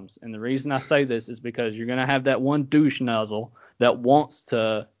problems, and the reason I say this is because you're gonna have that one douche nozzle that wants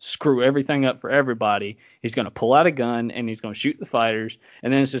to screw everything up for everybody. He's gonna pull out a gun and he's gonna shoot the fighters,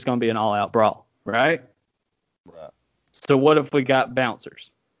 and then it's just gonna be an all-out brawl, right? Right. So what if we got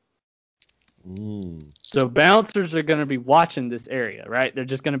bouncers? So bouncers are going to be watching this area, right? They're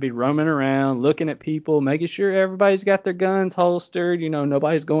just going to be roaming around, looking at people, making sure everybody's got their guns holstered.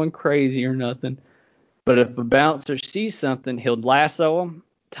 Nobody's going crazy or nothing. But if a bouncer sees something, he'll lasso them,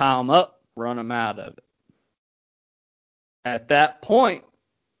 tie them up, run them out of it. At that point,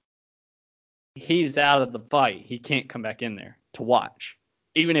 he's out of the fight. He can't come back in there to watch.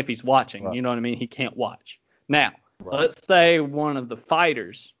 Even if he's watching, Right. you know what I mean? He can't watch. Now, Right. let's say one of the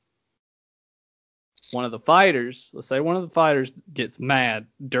fighters gets mad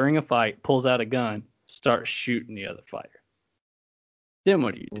during a fight, pulls out a gun, starts shooting the other fighter. Then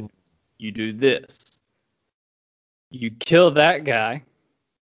what do? You do this. You kill that guy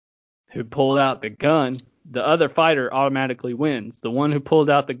who pulled out the gun. The other fighter automatically wins. The one who pulled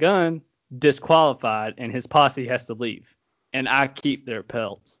out the gun, disqualified, and his posse has to leave. And I keep their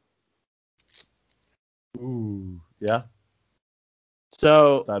pelts. Ooh, yeah.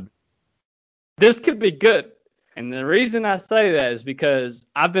 So this could be good. And the reason I say that is because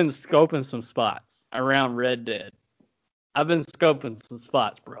I've been scoping some spots around Red Dead. I've been scoping some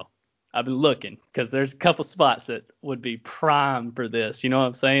spots, bro. I've been looking because there's a couple spots that would be prime for this. You know what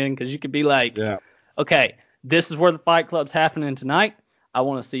I'm saying? Because you could be like, okay, this is where the fight club's happening tonight. I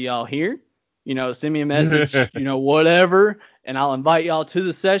want to see y'all here. Send me a message, whatever, and I'll invite y'all to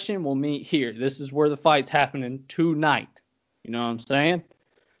the session. We'll meet here. This is where the fight's happening tonight. You know what I'm saying?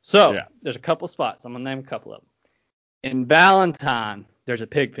 So there's a couple spots. I'm going to name a couple of them. In Valentine, there's a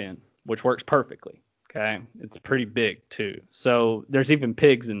pig pen, which works perfectly. Okay. It's pretty big too. So there's even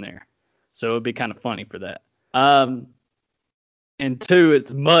pigs in there. So it would be kind of funny for that. And two,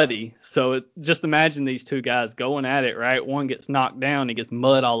 it's muddy. So just imagine these two guys going at it, right? One gets knocked down, he gets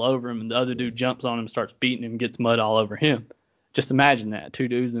mud all over him, and the other dude jumps on him, starts beating him, gets mud all over him. Just imagine that. Two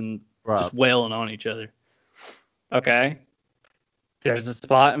dudes and just wailing on each other. Okay. There's a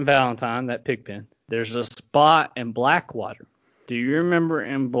spot in Valentine, that pig pen. There's a spot in Blackwater. Do you remember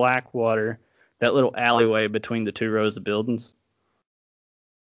in Blackwater that little alleyway between the two rows of buildings?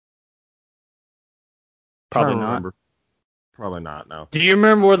 Probably not. Remember. Probably not, no. Do you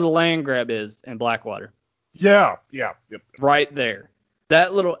remember where the land grab is in Blackwater? Yeah. Yep. Right there.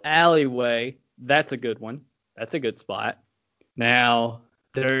 That little alleyway, that's a good one. That's a good spot. Now,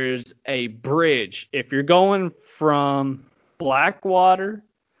 there's a bridge. If you're going from Blackwater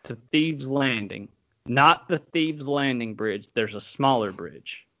to Thieves Landing, not the Thieves Landing bridge, there's a smaller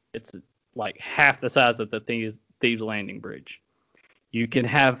bridge. It's like half the size of the Thieves Landing bridge. You can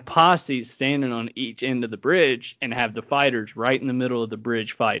have posses standing on each end of the bridge and have the fighters right in the middle of the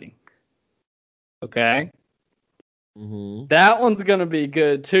bridge fighting. Okay? Mm-hmm. That one's going to be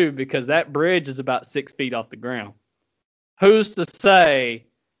good, too, because that bridge is about 6 feet off the ground. Who's to say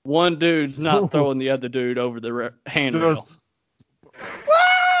one dude's not throwing the other dude over the handrail?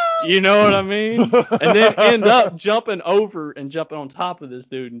 You know what I mean? And then end up jumping over and jumping on top of this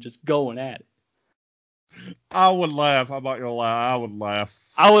dude and just going at it. I would laugh. I'm not gonna lie. I would laugh.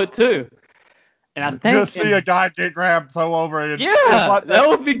 I would too. And I think just see a guy get grabbed, throw over, and that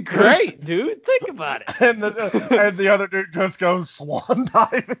would be great, dude. Think about it. And the other dude just goes swan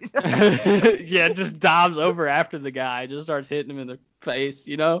diving. Just dives over after the guy, just starts hitting him in the face,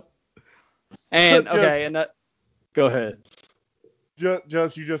 And go ahead. You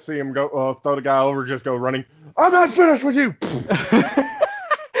just see him go throw the guy over, just go running. I'm not finished with you.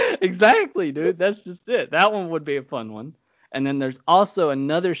 Exactly, dude. That's just it. That one would be a fun one. And then there's also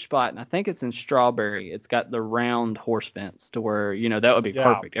another spot, and I think it's in Strawberry. It's got the round horse fence to where, that would be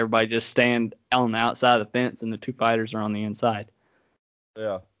perfect. Everybody just stand on the outside of the fence, and the two fighters are on the inside.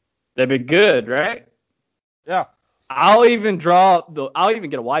 Yeah. That'd be good, right? Yeah. I'll even get a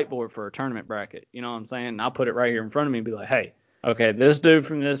whiteboard for a tournament bracket. You know what I'm saying? And I'll put it right here in front of me and be like, hey, okay, this dude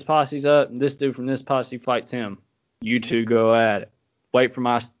from this posse's up, and this dude from this posse fights him. You two go at it. Wait for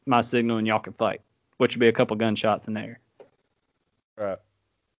my signal and y'all can fight, which would be a couple gunshots in there. Right.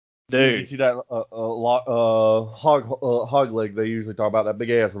 Dude. You see that hog leg they usually talk about, that big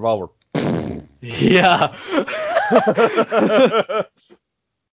ass revolver. Yeah.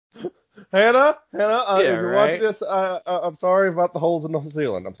 Hannah, if you're watching this, I'm sorry about the holes in the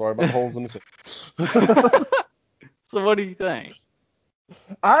ceiling. So what do you think?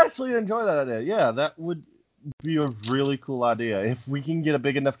 I actually enjoy that idea. Yeah, that would be a really cool idea. If we can get a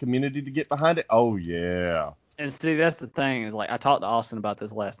big enough community to get behind it, oh yeah. And see, that's the thing, is like I talked to Austin about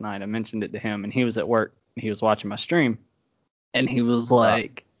this last night. I mentioned it to him, and he was at work. He was watching my stream, and he was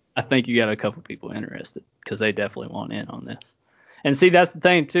like, I think you got a couple people interested because they definitely want in on this. And see, that's the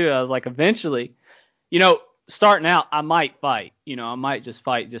thing, too. I was like, eventually, starting out, I might fight. I might just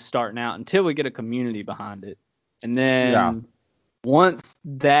fight just starting out until we get a community behind it. And then once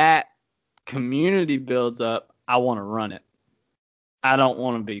that community builds up, I want to run it. I don't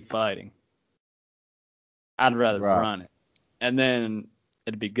want to be fighting. I'd rather run it. And then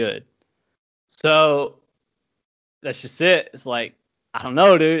it'd be good. So that's just it. It's like, I don't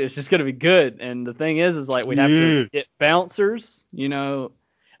know, dude. It's just going to be good. And the thing is like we have to get bouncers, you know.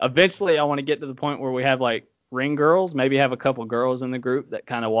 Eventually I want to get to the point where we have like ring girls, maybe have a couple girls in the group that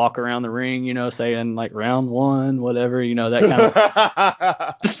kind of walk around the ring, you know, saying like round 1, whatever, you know, that kind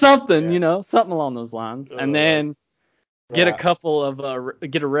of just something, you know, something along those lines. And then get a couple of,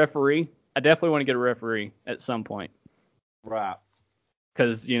 get a referee. I definitely want to get a referee at some point. Right.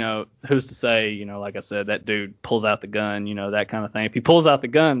 Because, you know, who's to say, you know, like I said, that dude pulls out the gun, you know, that kind of thing. If he pulls out the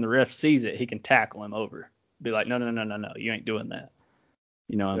gun, the ref sees it, he can tackle him over. Be like, no, you ain't doing that.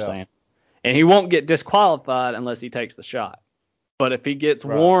 You know what I'm saying? And he won't get disqualified unless he takes the shot. But if he gets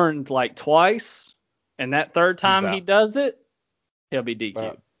warned like twice, and that third time he does it, he'll be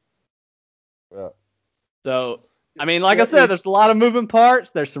DQ'd. So, I mean, like I said, there's a lot of moving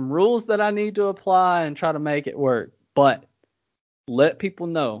parts. There's some rules that I need to apply and try to make it work. But let people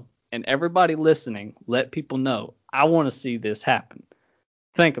know, and everybody listening, let people know, I want to see this happen.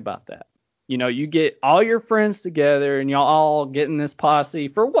 Think about that. You know, you get all your friends together and y'all all get in this posse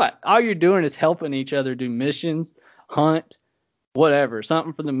for what? All you're doing is helping each other do missions, hunt, whatever,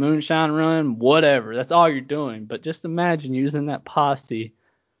 something for the moonshine run, whatever. That's all you're doing. But just imagine using that posse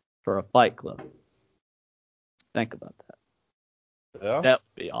for a fight club. Think about that. Yeah. That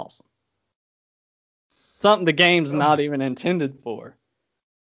would be awesome. Something the game's not even intended for.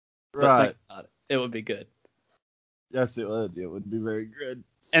 But think about it. It would be good. Yes, it would. It would be very good.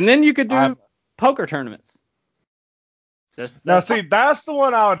 And then you could do poker tournaments. That's the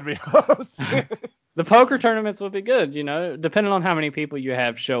one I would be hosting. The poker tournaments would be good, you know, depending on how many people you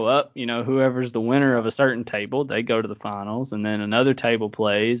have show up. You know, whoever's the winner of a certain table, they go to the finals, and then another table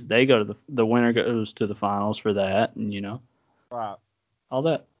plays. They go to the winner goes to the finals for that, and you know, all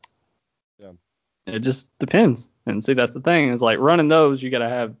that. Yeah. It just depends. And see, that's the thing. It's like running those, you got to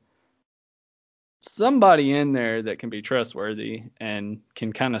have somebody in there that can be trustworthy and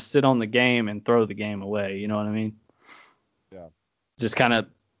can kind of sit on the game and throw the game away. You know what I mean? Yeah. Just kind of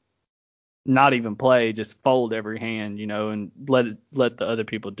not even play, just fold every hand, you know, and let the other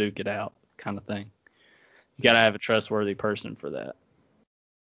people duke it out kind of thing. You got to have a trustworthy person for that.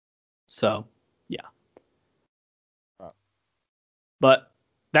 So, yeah. But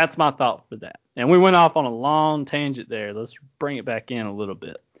that's my thought for that. And we went off on a long tangent there. Let's bring it back in a little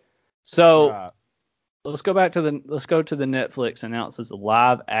bit. So, let's go to the Netflix announces a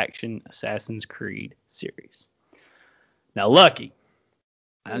live action Assassin's Creed series. Now, Lucky,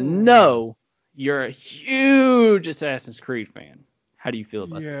 I know you're a huge Assassin's Creed fan. How do you feel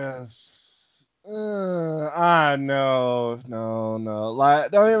about that? Yes. I know. No.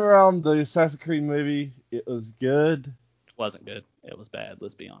 Like, don't get me wrong, the Assassin's Creed movie, it was good. It wasn't good. It was bad.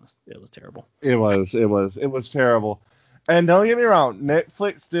 Let's be honest. It was terrible. It was terrible. And don't get me wrong,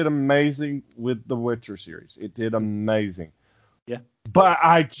 Netflix did amazing with the Witcher series. It did amazing. Yeah. But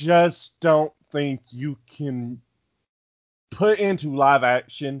I just don't think you can put into live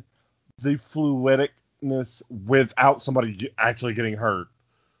action the fluidicness without somebody actually getting hurt.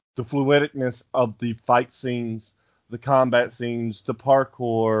 The fluidicness of the fight scenes, the combat scenes, the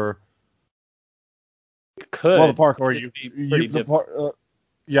parkour. The parkour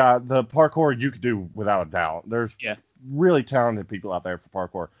the parkour you could do without a doubt. There's really talented people out there for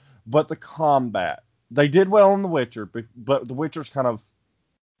parkour. But the combat, they did well in The Witcher, but The Witcher's kind of,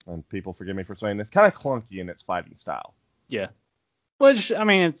 and people forgive me for saying this, kind of clunky in its fighting style. Yeah. Which, I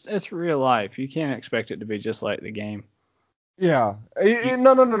mean, it's real life. You can't expect it to be just like the game. Yeah.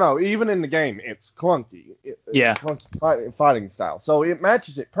 No. Even in the game, it's clunky. It's clunky fighting style. So it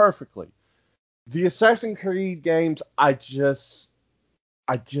matches it perfectly. The Assassin's Creed games, I just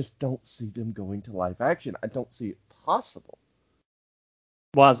don't see them going to live action. I don't see it possible.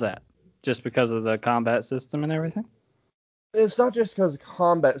 Why is that? Just because of the combat system and everything? It's not just because of the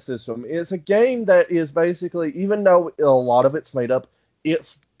combat system. It's a game that is basically, even though a lot of it's made up,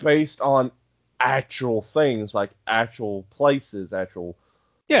 it's based on actual things, like actual places, actual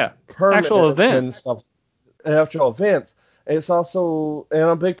events and stuff, actual events. It's also, and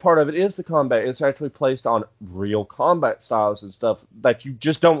a big part of it is the combat. It's actually placed on real combat styles and stuff that you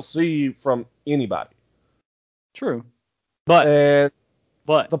just don't see from anybody. True. But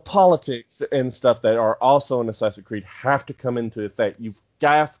the politics and stuff that are also in Assassin's Creed have to come into effect. You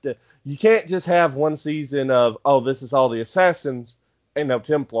can't just have one season of, this is all the assassins and no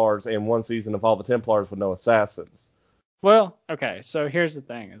Templars, and one season of all the Templars with no assassins. Well, okay, so here's the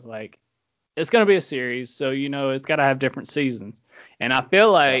thing. It's like, it's going to be a series, so, you know, it's got to have different seasons. And I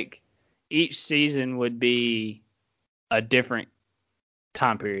feel like each season would be a different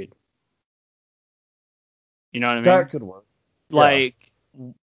time period. You know what I mean? That could work. Like,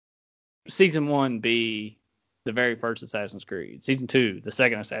 season 1 be the very first Assassin's Creed. Season 2, the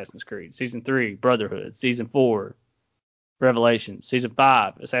second Assassin's Creed. Season 3, Brotherhood. Season 4, Revelations. Season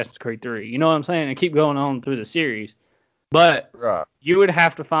 5, Assassin's Creed 3. You know what I'm saying? And keep going on through the series. But you would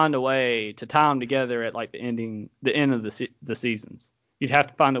have to find a way to tie them together at like the end of the seasons. You'd have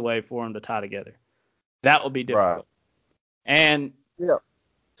to find a way for them to tie together. That would be difficult. Right. And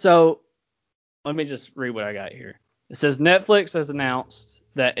so let me just read what I got here. It says Netflix has announced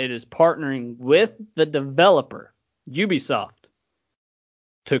that it is partnering with the developer, Ubisoft,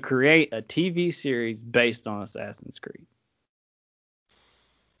 to create a TV series based on Assassin's Creed.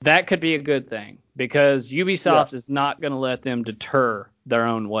 That could be a good thing because Ubisoft is not going to let them deter their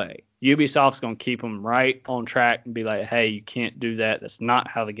own way. Ubisoft's going to keep them right on track and be like, hey, you can't do that. That's not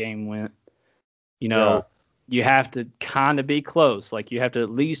how the game went. You know, you have to kind of be close. Like, you have to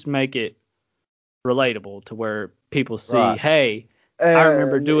at least make it relatable to where people see, hey, I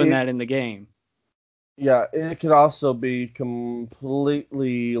remember doing that in the game. Yeah, it could also be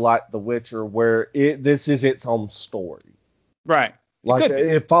completely like The Witcher, where this is its own story. Right. Like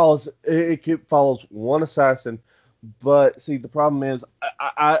it follows one assassin, but see the problem is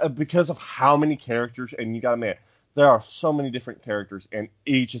I because of how many characters, and you gotta admit there are so many different characters in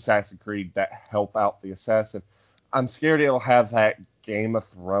each Assassin's Creed that help out the assassin. I'm scared it'll have that Game of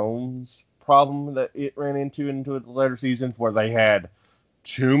Thrones problem that it ran into the later seasons where they had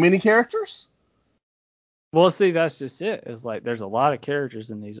too many characters. Well, see, that's just it. It's like there's a lot of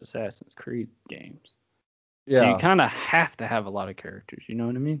characters in these Assassin's Creed games. So you kind of have to have a lot of characters. You know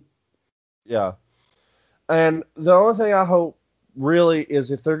what I mean? Yeah. And the only thing I hope really is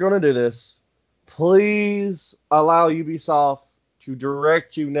if they're going to do this, please allow Ubisoft to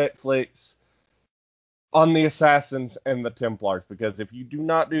direct you Netflix on the Assassins and the Templars, because if you do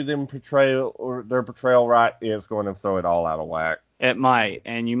not do their portrayal right, it's going to throw it all out of whack. It might,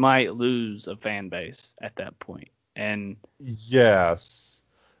 and you might lose a fan base at that point. And yes.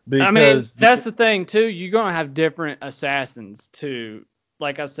 Because, I mean, that's the thing too. You're gonna have different assassins too.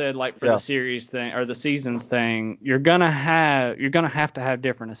 Like I said, like for the series thing or the seasons thing, you're gonna have to have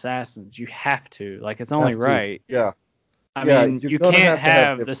different assassins. You have to. Like, it's only right. Yeah. I mean, you can't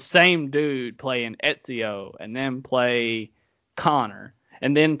have the same dude playing Ezio and then play Connor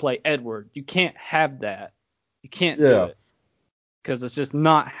and then play Edward. You can't have that. You can't do it because it's just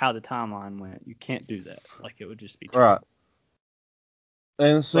not how the timeline went. You can't do that. Like, it would just be terrible. Right.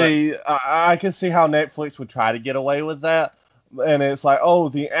 And see, I can see how Netflix would try to get away with that. And it's like, oh,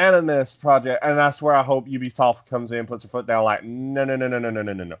 the Animus project. And that's where I hope Ubisoft comes in and puts a foot down like, no.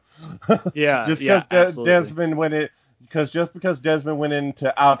 Yeah. Just because Desmond went in, just because Desmond went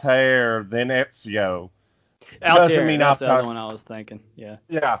into Altair, then Ezio. Altair, that's the other one I was thinking. Yeah.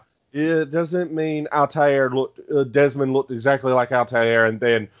 Yeah. It doesn't mean Desmond looked exactly like Altair, and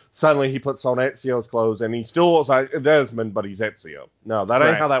then suddenly he puts on Ezio's clothes, and he still looks like Desmond, but he's Ezio. No, that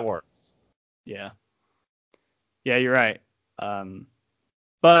ain't how that works. Yeah. Yeah, you're right.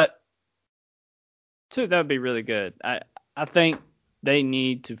 But too, that would be really good. I think they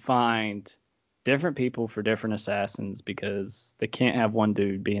need to find different people for different assassins because they can't have one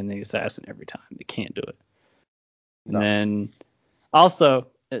dude being the assassin every time. They can't do it. No. And then also,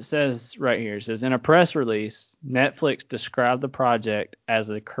 it says right here, it says in a press release, Netflix described the project as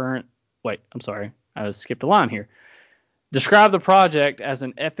a current. Wait, I'm sorry, I skipped a line here. Described the project as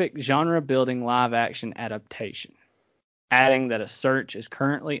an epic genre-building live-action adaptation, adding that a search is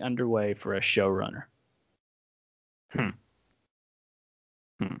currently underway for a showrunner.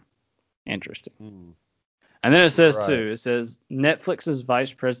 Interesting. And then it says too, it says Netflix's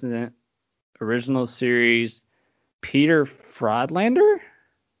vice president, original series, Peter Friedlander.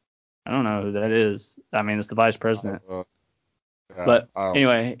 I don't know who that is. I mean, it's the vice president. But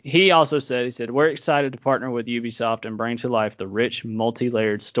anyway, he also said, we're excited to partner with Ubisoft and bring to life the rich,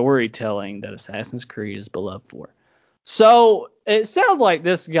 multi-layered storytelling that Assassin's Creed is beloved for. So it sounds like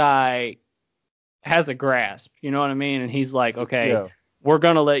this guy has a grasp, you know what I mean? And he's like, okay, we're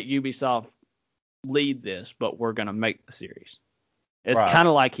going to let Ubisoft lead this, but we're going to make the series. It's kind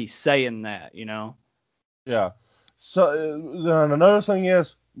of like he's saying that, you know? Yeah. So another thing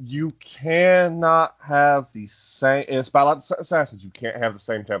is, you cannot have the same. It's about like Assassins. You can't have the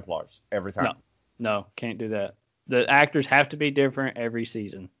same Templars every time. No, can't do that. The actors have to be different every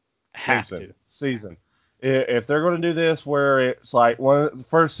season. Season. If they're going to do this, where it's like the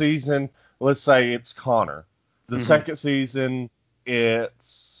first season, let's say it's Connor. The second season,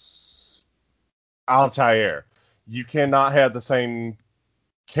 it's Altair. You cannot have the same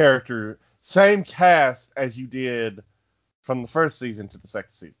same cast as you did from the first season to the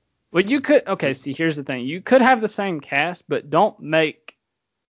second season. Well, you could. Okay, see, here's the thing. You could have the same cast, but don't make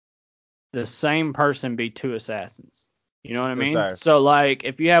the same person be two assassins. You know what I mean? Exactly. So, like,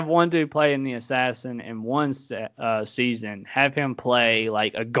 if you have one dude playing the assassin in one season, have him play,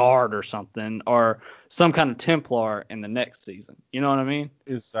 like, a guard or something, or some kind of Templar in the next season. You know what I mean?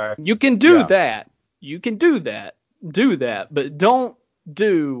 Exactly. You can do that. You can do that. Do that. But don't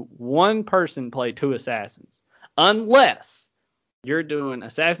do one person play two assassins. Unless you're doing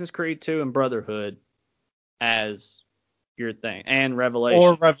Assassin's Creed 2 and Brotherhood as your thing. And Revelation.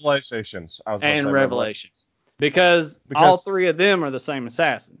 Or Revelations. And Revelations. Because all three of them are the same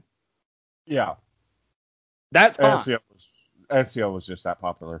assassin. Yeah. That's fine. SEO was just that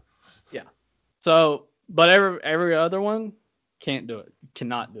popular. Yeah. So, but every other one can't do it.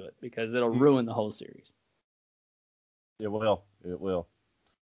 Cannot do it because it'll ruin the whole series. It will. It will.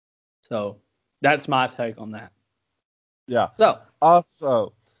 So, that's my take on that. Yeah. So,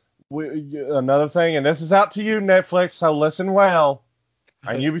 also, another thing, and this is out to you, Netflix, so listen well.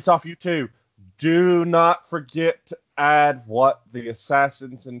 And Ubisoft, you too. Do not forget to add what the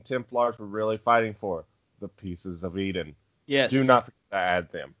Assassins and Templars were really fighting for. The pieces of Eden. Yes. Do not forget to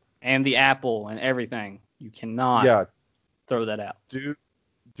add them. And the apple and everything. You cannot throw that out. Do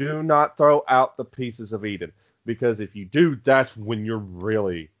not throw out the pieces of Eden. Because if you do, that's when you're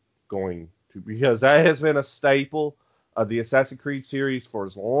really going to. Because that has been a staple of the Assassin's Creed series for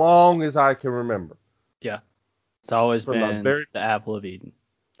as long as I can remember. Yeah. It's always been the apple of Eden.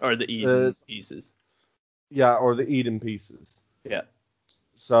 Or the Eden pieces. Yeah, or the Eden pieces. Yeah.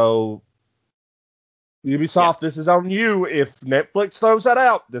 So, Ubisoft, this is on you. If Netflix throws that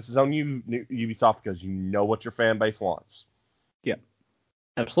out, this is on you, Ubisoft, because you know what your fan base wants. Yeah.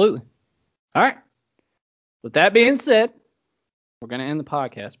 Absolutely. All right. With that being said, we're going to end the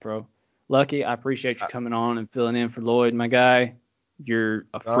podcast, bro. Lucky, I appreciate you coming on and filling in for Lloyd, my guy. You're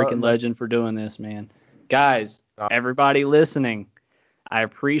a freaking legend for doing this, man. Guys, everybody listening, I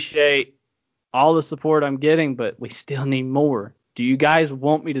appreciate all the support I'm getting, but we still need more. Do you guys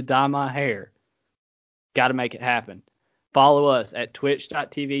want me to dye my hair? Got to make it happen. Follow us at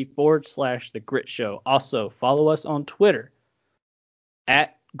twitch.tv/The Grit Show. Also, follow us on Twitter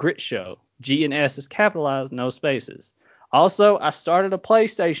at Grit Show. G and S is capitalized, no spaces. Also, I started a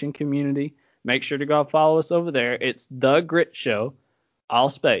PlayStation community. Make sure to go follow us over there. It's The Grit Show, all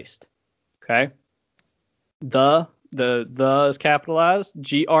spaced. Okay? The is capitalized,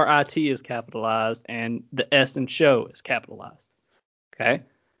 GRIT is capitalized, and the S in show is capitalized. Okay?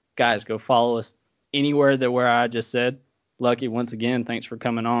 Guys, go follow us anywhere where I just said. Lucky, once again, thanks for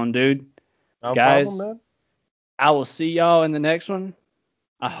coming on, dude. No Guys, problem, man. I will see y'all in the next one.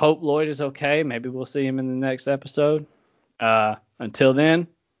 I hope Lloyd is okay. Maybe we'll see him in the next episode. Until then,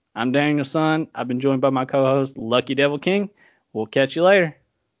 I'm DanielSan. I've been joined by my co-host, Lucky Devil King. We'll catch you later.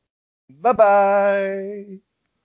 Bye-bye.